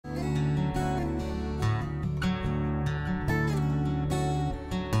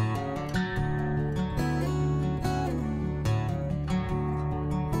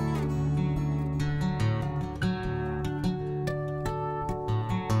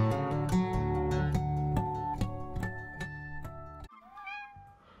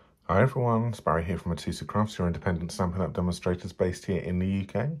Hi everyone, it's Barry here from Mitosu Crafts, your independent Stampin' Up demonstrators based here in the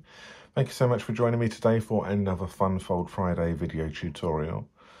UK. Thank you so much for joining me today for another Fun Fold Friday video tutorial.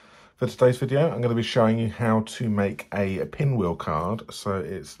 For today's video, I'm going to be showing you how to make a pinwheel card. So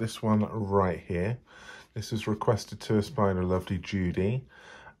it's this one right here. This is requested to us by the lovely Judy.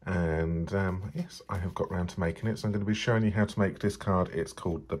 And yes, I have got round to making it. So I'm going to be showing you how to make this card. It's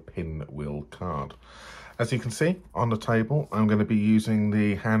called the Pinwheel card. As you can see on the table, I'm going to be using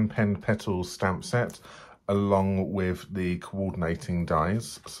the Hand Penned Petals stamp set along with the coordinating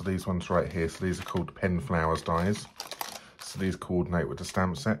dies. So these ones right here, so these are called Pen Flowers dies. So these coordinate with the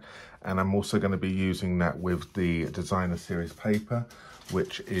stamp set. And I'm also going to be using that with the designer series paper,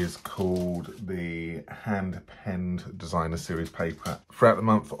 which is called the Hand Penned Designer Series paper. Throughout the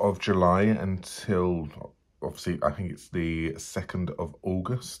month of July until, obviously, I think it's the 2nd of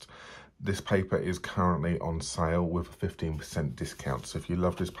August, this paper is currently on sale with a 15% discount. So if you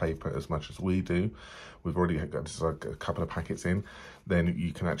love this paper as much as we do, we've already got just like a couple of packets in, then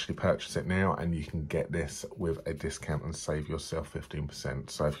you can actually purchase it now and you can get this with a discount and save yourself 15%.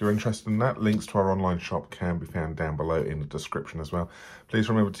 So if you're interested in that, links to our online shop can be found down below in the description as well. Please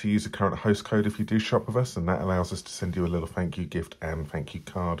remember to use the current host code if you do shop with us, and that allows us to send you a little thank you gift and thank you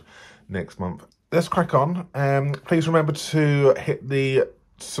card next month. Let's crack on. Please remember to hit the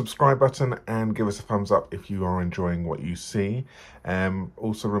subscribe button and give us a thumbs up if you are enjoying what you see.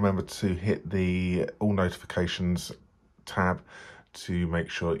 Also remember to hit the all notifications tab to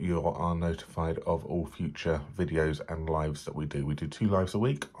make sure you are notified of all future videos and lives that we do. We do 2 lives a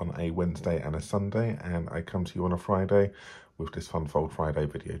week on a Wednesday and a Sunday, and I come to you on a Friday with this Fun Fold Friday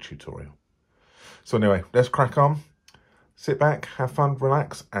video tutorial. So anyway, let's crack on. Sit back, have fun,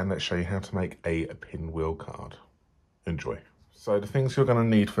 relax, and let's show you how to make a pinwheel card. Enjoy. So the things you're going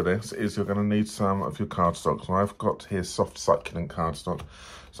to need for this is you're going to need some of your cardstock. So I've got here soft succulent cardstock.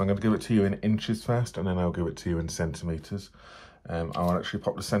 So I'm going to give it to you in inches first, and then I'll give it to you in centimetres. I'll actually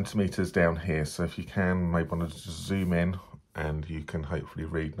pop the centimetres down here. So if you can, maybe want to just zoom in and you can hopefully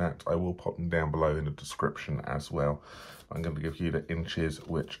read that. I will pop them down below in the description as well. I'm going to give you the inches,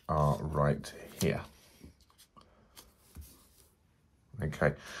 which are right here.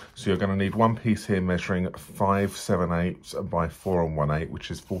 Okay, so you're going to need one piece here measuring 5 7/8 by 4 1/8, which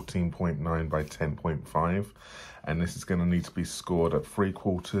is 14.9 by 10.5. And this is going to need to be scored at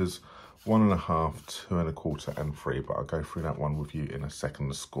 3/4, 1 1/2, 2 1/4, and 3. But I'll go through that one with you in a second,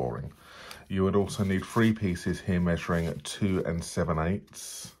 the scoring. You would also need 3 pieces here measuring 2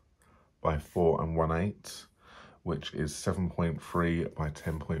 7/8 by 4 1/8, which is 7.3 by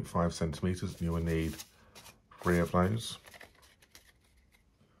 10.5 centimetres. And you will need 3 of those.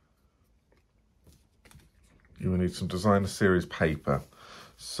 You will need some designer series paper.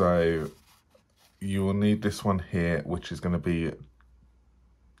 So you will need this one here, which is going to be,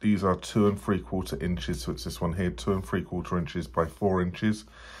 these are 2 3/4 inches. So it's this one here, 2 3/4 inches by 4 inches.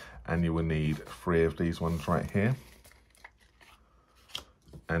 And you will need 3 of these ones right here.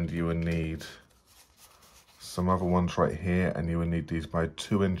 And you will need some other ones right here. And you will need these by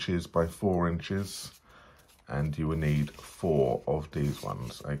 2 inches by 4 inches. And you will need 4 of these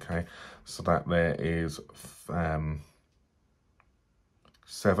ones, okay? So that there is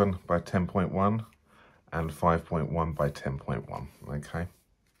 7 by 10.1 and 5.1 by 10.1, okay?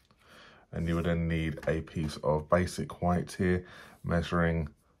 And you would then need a piece of basic white here, measuring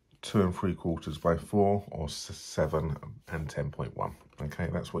 2 3/4 by 4, or 7 and 10.1, okay?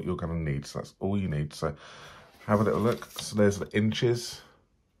 That's what you're gonna need, so that's all you need. So have a little look. So there's the inches,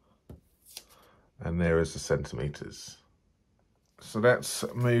 and there is the centimetres. So let's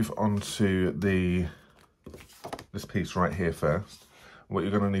move on to this piece right here first. What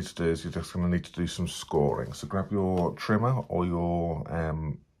you're going to need to do is you're just going to need to do some scoring. So grab your trimmer or your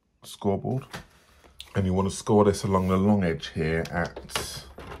scoreboard, and you want to score this along the long edge here at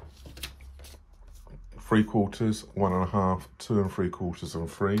 3/4, 1 1/2, 2 3/4, and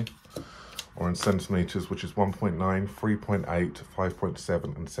 3. Or in centimetres, which is 1.9, 3.8,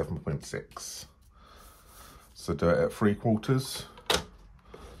 5.7, and 7.6. So do it at 3/4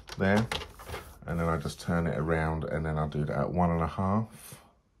 there, and then I just turn it around, and then I'll do that at 1 1/2,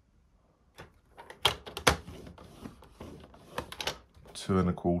 2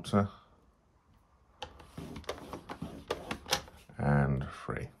 1/4, and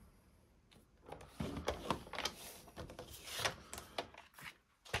 3.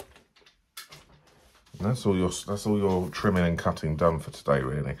 And that's all your trimming and cutting done for today,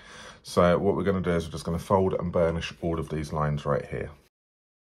 really. So what we're going to do is we're just going to fold and burnish all of these lines right here.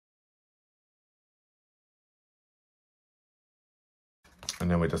 And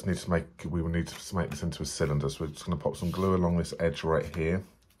then we just need to make, we will need to make this into a cylinder. So we're just going to pop some glue along this edge right here.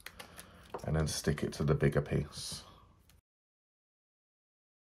 and then stick it to the bigger piece.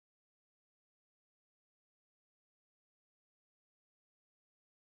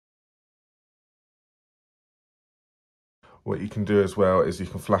 What you can do as well is you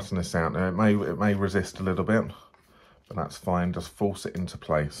can flatten this out. Now it may resist a little bit, but that's fine. Just force it into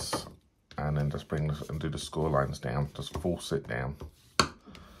place, and then just bring this and do the score lines down. Just force it down,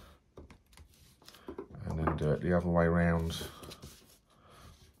 and then do it the other way around,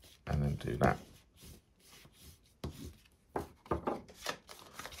 and then do that.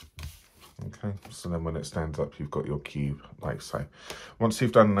 Okay, so then when it stands up, you've got your cube like so. Once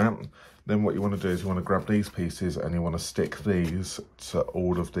you've done that, then what you want to do is you want to grab these pieces and you want to stick these to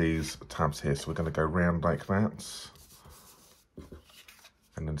all of these tabs here. So we're going to go round like that,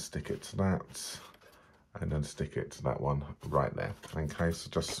 and then stick it to that, and then stick it to that one right there. Okay, so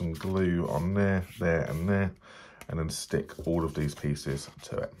just some glue on there, there and there, and then stick all of these pieces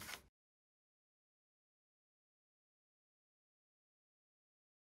to it.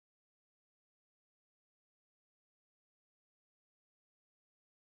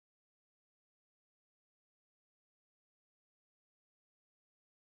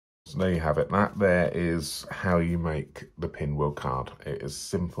 So there you have it. That there is how you make the pinwheel card. It is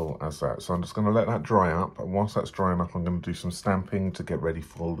simple as that. So I'm just going to let that dry up. And whilst that's drying up, I'm going to do some stamping to get ready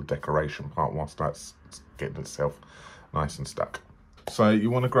for the decoration part whilst that's getting itself nice and stuck. So you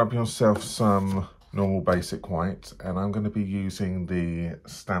want to grab yourself some normal basic white, and I'm going to be using the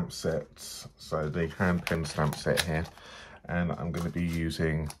stamp sets. So the hand pen stamp set here, and I'm going to be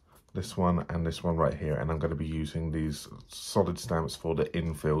using this one and this one right here, and I'm going to be using these solid stamps for the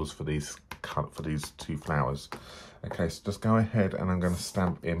infills for these two flowers. Okay, so just go ahead and I'm going to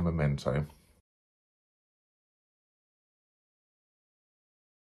stamp in Memento.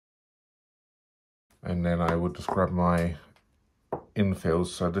 And then I would just grab my infills.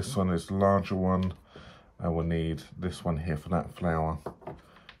 So this one is the larger one. I will need this one here for that flower, and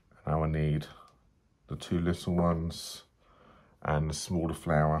I will need the two little ones and the smaller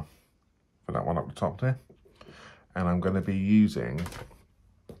flower for that one up the top there. And I'm going to be using,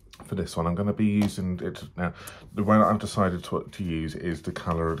 for this one, I'm going to be using it now. The way that I've decided to use is the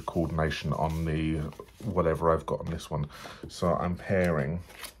colour coordination on the whatever I've got on this one. So I'm pairing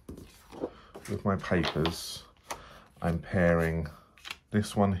with my papers, I'm pairing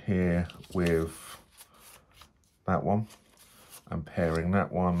this one here with that one. I'm pairing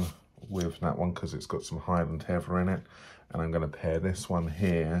that one with that one because it's got some Highland heather in it, and I'm going to pair this one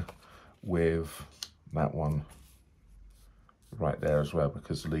here with that one right there as well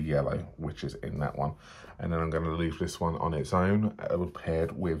because of the yellow which is in that one. And then I'm going to leave this one on its own,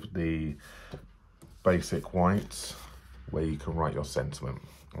 paired with the basic whites where you can write your sentiment.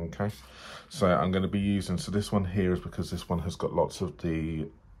 Okay, so I'm going to be using, so this one here is because this one has got lots of the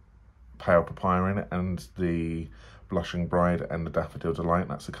pale papaya in it and the Blushing Bride and the Daffodil Delight.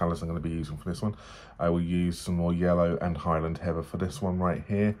 That's the colours I'm going to be using for this one. I will use some more yellow and Highland Heather for this one right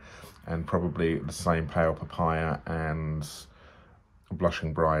here, and probably the same pale papaya and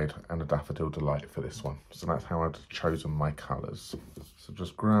Blushing Bride and the Daffodil Delight for this one. So that's how I've chosen my colours. So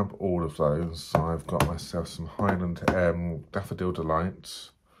just grab all of those. So I've got myself some Highland Daffodil Delight.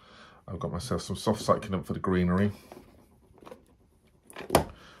 I've got myself some soft succulent for the greenery,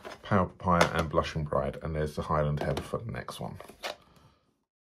 pale papaya and Blushing Bride, and there's the Highland Heather for the next one.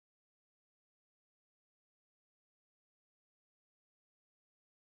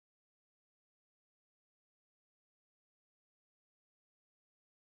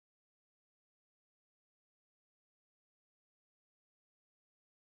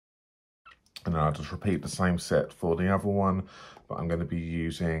 And then I'll just repeat the same set for the other one, but I'm going to be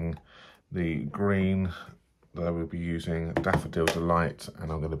using the green, that I will be using Daffodil Delight,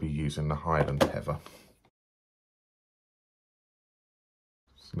 and I'm going to be using the Highland Heather.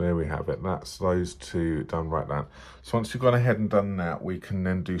 So there we have it. That's those two done right now. So once you've gone ahead and done that, we can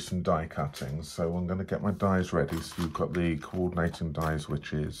then do some die cutting. So I'm going to get my dies ready. So you've got the coordinating dies,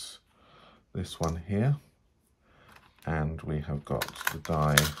 which is this one here, and we have got the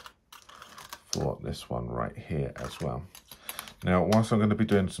die for this one right here as well. Now, whilst I'm going to be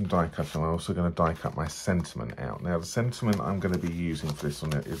doing some die cutting, I'm also going to die cut my sentiment out. Now, the sentiment I'm going to be using for this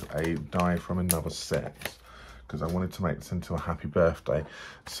one is a die from another set, because I wanted to make this into a happy birthday.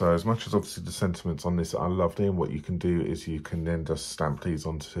 So as much as obviously the sentiments on this are lovely, and what you can do is you can then just stamp these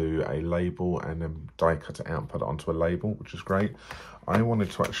onto a label and then die cut it out and put it onto a label, which is great. I wanted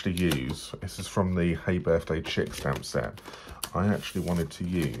to actually use, this is from the Hey Birthday Chick stamp set, I actually wanted to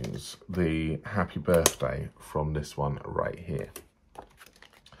use the Happy Birthday from this one right here.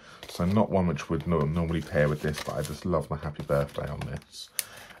 So not one which would normally pair with this, but I just love my Happy Birthday on this.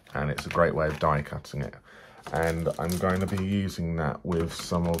 and it's a great way of die cutting it. And I'm going to be using that with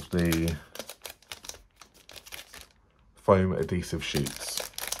some of the foam adhesive sheets.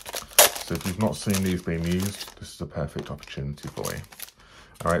 So if you've not seen these being used, this is a perfect opportunity for you.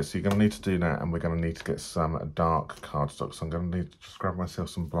 All right, so you're going to need to do that, and we're going to need to get some dark cardstock. So I'm going to need to just grab myself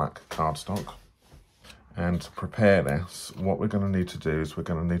some black cardstock. And to prepare this, what we're going to need to do is we're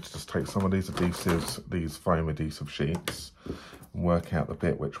going to need to just take some of these adhesives, these foam adhesive sheets, and work out the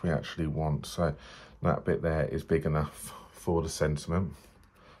bit which we actually want. So that bit there is big enough for the sentiment.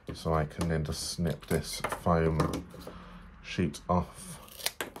 So I can then just snip this foam sheet off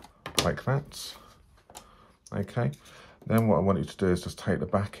like that. Okay, then what I want you to do is just take the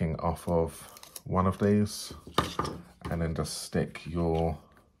backing off of one of these and then just stick your,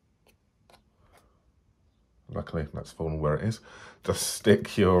 luckily that's fallen where it is, just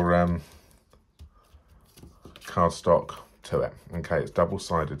stick your cardstock to it. Okay, it's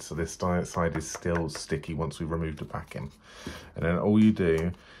double-sided, so this side is still sticky once we remove the backing. And then all you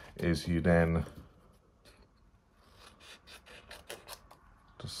do is you then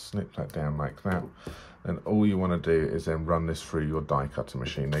just snip that down like that. And all you want to do is then run this through your die cutter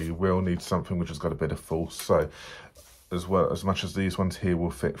machine. Now you will need something which has got a bit of force, so as well, as much as these ones here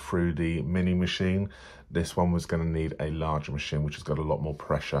will fit through the mini machine, this one was going to need a larger machine which has got a lot more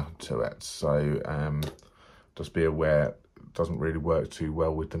pressure to it. So just be aware, it doesn't really work too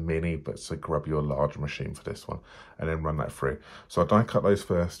well with the mini, but so grab your larger machine for this one and then run that through. So I'll die cut those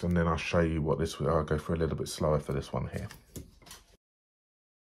first, and then I'll show you what this will. I'll go for a little bit slower for this one here.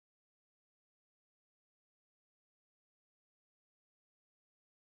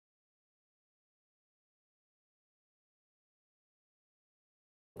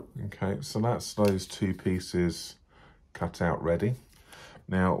 Okay, so that's those two pieces cut out ready.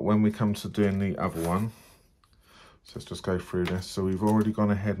 Now, when we come to doing the other one, so let's just go through this. So we've already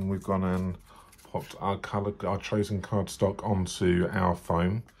gone ahead and we've gone and popped our chosen cardstock onto our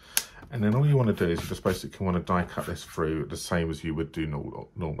foam. And then all you want to do is you just basically want to die cut this through the same as you would do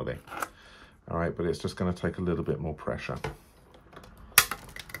normally. All right, but it's just going to take a little bit more pressure.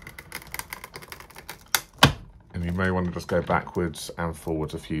 And you may want to just go backwards and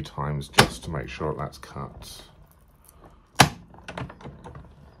forwards a few times just to make sure that's cut.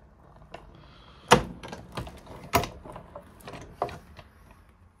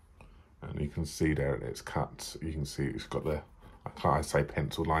 And you can see there it's cut. You can see it's got the, I say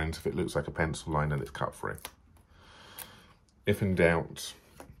pencil lines. If it looks like a pencil line, then it's cut through. If in doubt,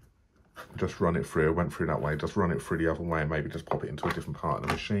 just run it through. I went through that way, just run it through the other way and maybe just pop it into a different part of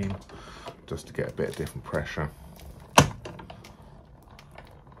the machine just to get a bit of different pressure.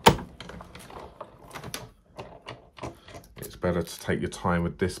 It's better to take your time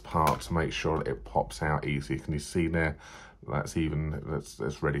with this part to make sure that it pops out easy. Can you see there? That's even,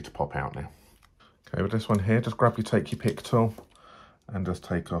 that's ready to pop out now. Okay, with this one here, just take your pick tool and just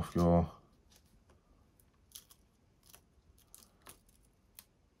take off your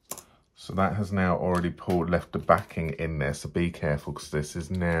So that has now already left the backing in there, so be careful because this is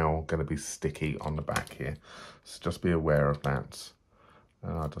now going to be sticky on the back here. So just be aware of that.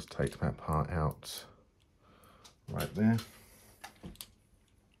 And I'll just take that part out right there.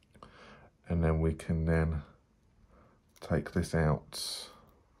 And then we can then take this out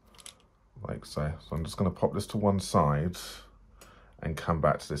like so. So I'm just going to pop this to one side and come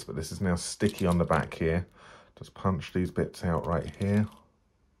back to this, but this is now sticky on the back here. Just punch these bits out right here.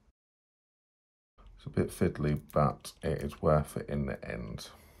 It's a bit fiddly, but it is worth it in the end.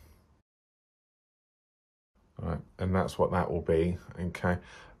 All right, and that's what that will be, okay? And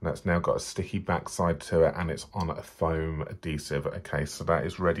that's now got a sticky backside to it, and it's on a foam adhesive, okay? So that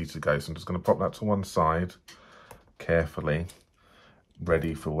is ready to go. So I'm just gonna pop that to one side, carefully,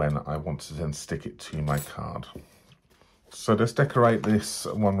 ready for when I want to then stick it to my card. So let's decorate this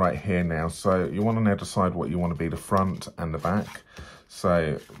one right here now. So you want to now decide what you want to be the front and the back.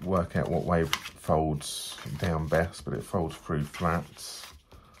 So work out what way folds down best, but it folds through flat.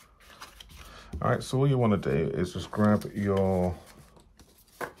 All right, so all you want to do is just grab your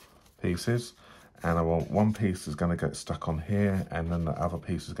pieces, and I want one piece is going to get stuck on here, and then the other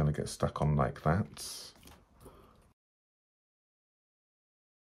piece is going to get stuck on like that.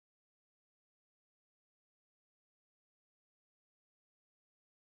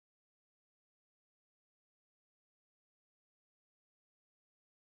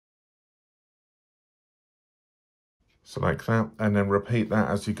 So like that, and then repeat that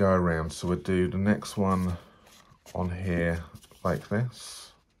as you go around. So we'll do the next one on here like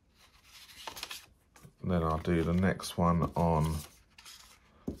this. And then I'll do the next one on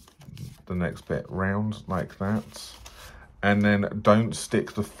the next bit round like that. And then don't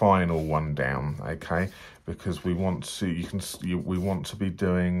stick the final one down, okay? Because we want to, we want to be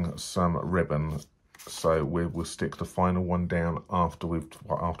doing some ribbon. So we'll stick the final one down after we've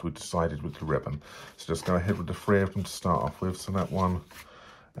decided with the ribbon. So just go ahead with the 3 of them to start off with. So that one,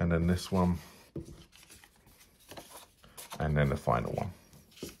 and then this one, and then the final one.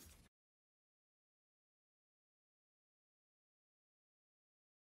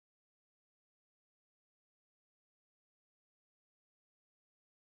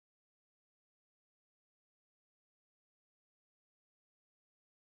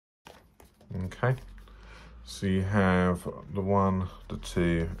 Okay, so you have the 1, the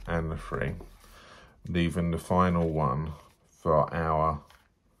 2, and the 3, leaving the final one for our,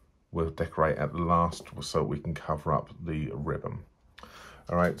 we'll decorate at the last so we can cover up the ribbon.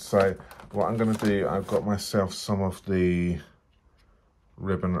 All right, so what I'm going to do, I've got myself some of the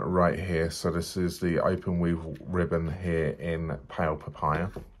ribbon right here. So this is the open weave ribbon here in Pale Papaya.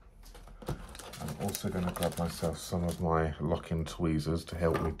 I'm also going to grab myself some of my lock-in tweezers to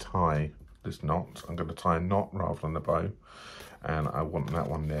help me tie this knot. I'm going to tie a knot rather than a bow, and I want that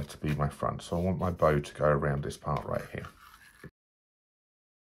one there to be my front. So I want my bow to go around this part right here.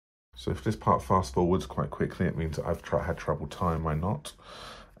 So if this part fast forwards quite quickly, it means I've had trouble tying my knot.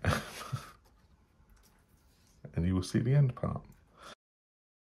 And you will see the end part.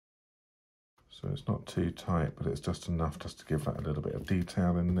 So it's not too tight, but it's just enough just to give that a little bit of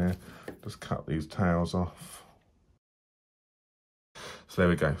detail in there. Just cut these tails off. So there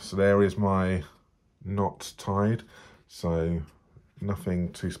we go. So there is my knot tied. So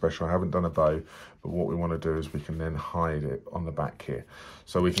nothing too special. I haven't done a bow, but what we want to do is we can then hide it on the back here.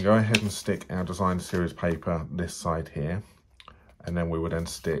 So we can go ahead and stick our design series paper this side here, and then we would then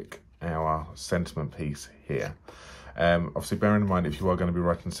stick our sentiment piece here. Obviously, bearing in mind, if you are going to be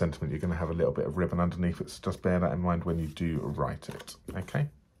writing sentiment, you're going to have a little bit of ribbon underneath it, so just bear that in mind when you do write it, okay?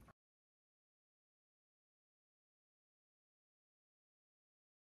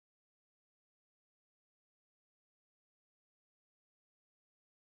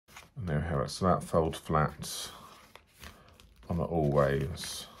 And there we have it. So that folds flat on the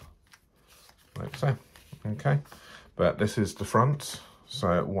always, like so, okay? But this is the front.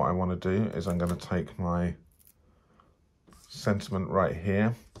 So what I want to do is I'm going to take my sentiment right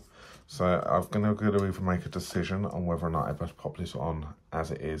here. So I'm going to either make a decision on whether or not I best pop this on as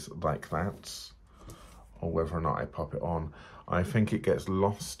it is like that, or whether or not I pop it on. I think it gets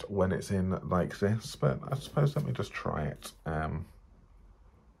lost when it's in like this, but I suppose let me just try it.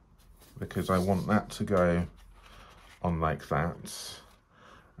 Because I want that to go on like that,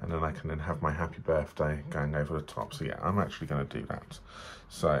 and then I can then have my happy birthday going over the top. So yeah, I'm actually going to do that.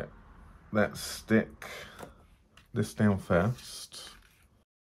 So let's stick this down first.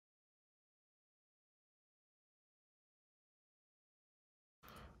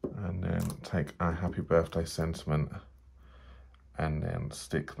 And then take our happy birthday sentiment and then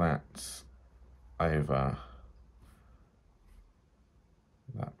stick that over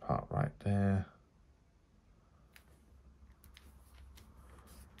that part right there,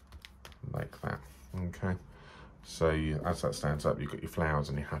 like that, okay? So as that stands up, you've got your flowers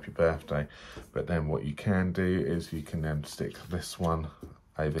and your happy birthday, but then what you can do is you can then stick this one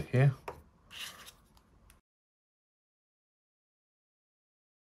over here.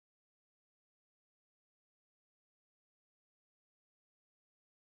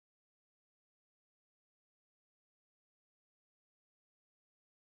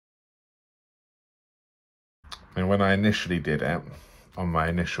 And when I initially did it, on my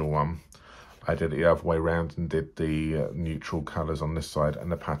initial one, I did it the other way around and did the neutral colours on this side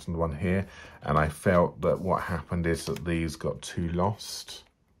and the patterned one here. And I felt that what happened is that these got too lost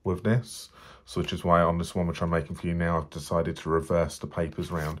with this. So which is why on this one, which I'm making for you now, I've decided to reverse the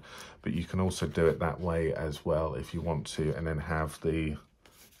papers round. But you can also do it that way as well if you want to, and then have the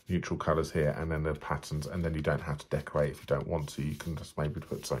neutral colours here and then the patterns, and then you don't have to decorate if you don't want to. You can just maybe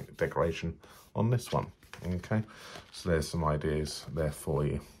put some decoration on this one. Okay, so there's some ideas there for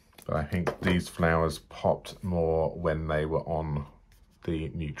you. But I think these flowers popped more when they were on the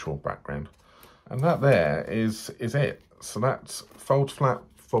neutral background. And that there is it. So that's fold flat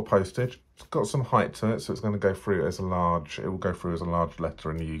for postage. It's got some height to it, so it's going to go through as a large, it will go through as a large letter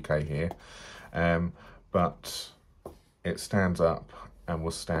in the UK here. But it stands up and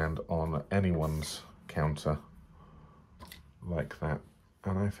will stand on anyone's counter like that.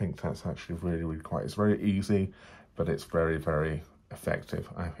 And I think that's actually really, really quite, it's very easy, but it's very, very effective.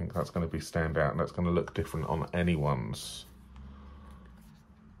 I think that's going to be stand out, and that's going to look different on anyone's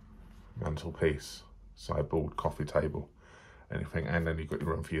mantelpiece, sideboard, coffee table, anything. And then you've got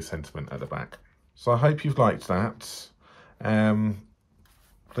your room for your sentiment at the back. So I hope you've liked that.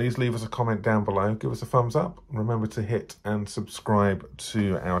 Please leave us a comment down below. Give us a thumbs up. Remember to hit and subscribe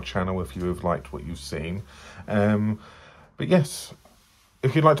to our channel if you have liked what you've seen. But yes,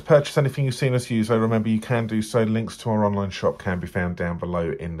 if you'd like to purchase anything you've seen us use, though, remember you can do so. Links to our online shop can be found down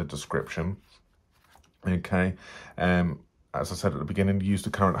below in the description. Okay. As I said at the beginning, use the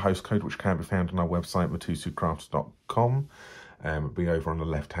current host code, which can be found on our website, mitosucrafts.com. It'll be over on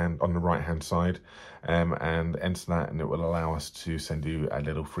the right hand side, and enter that, and it will allow us to send you a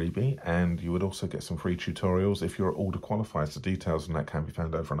little freebie, and you would also get some free tutorials if your order qualifies. The details on that can be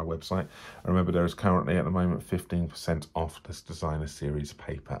found over on our website. And remember, there is currently at the moment 15% off this designer series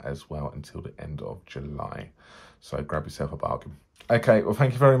paper as well until the end of July. So grab yourself a bargain. Okay, well,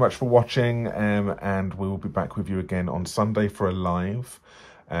 thank you very much for watching, and we will be back with you again on Sunday for a live,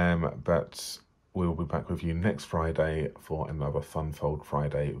 but we will be back with you next Friday for another FUNFOLD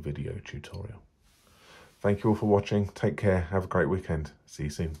Friday video tutorial. Thank you all for watching. Take care. Have a great weekend. See you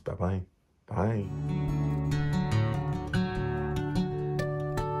soon. Bye-bye. Bye.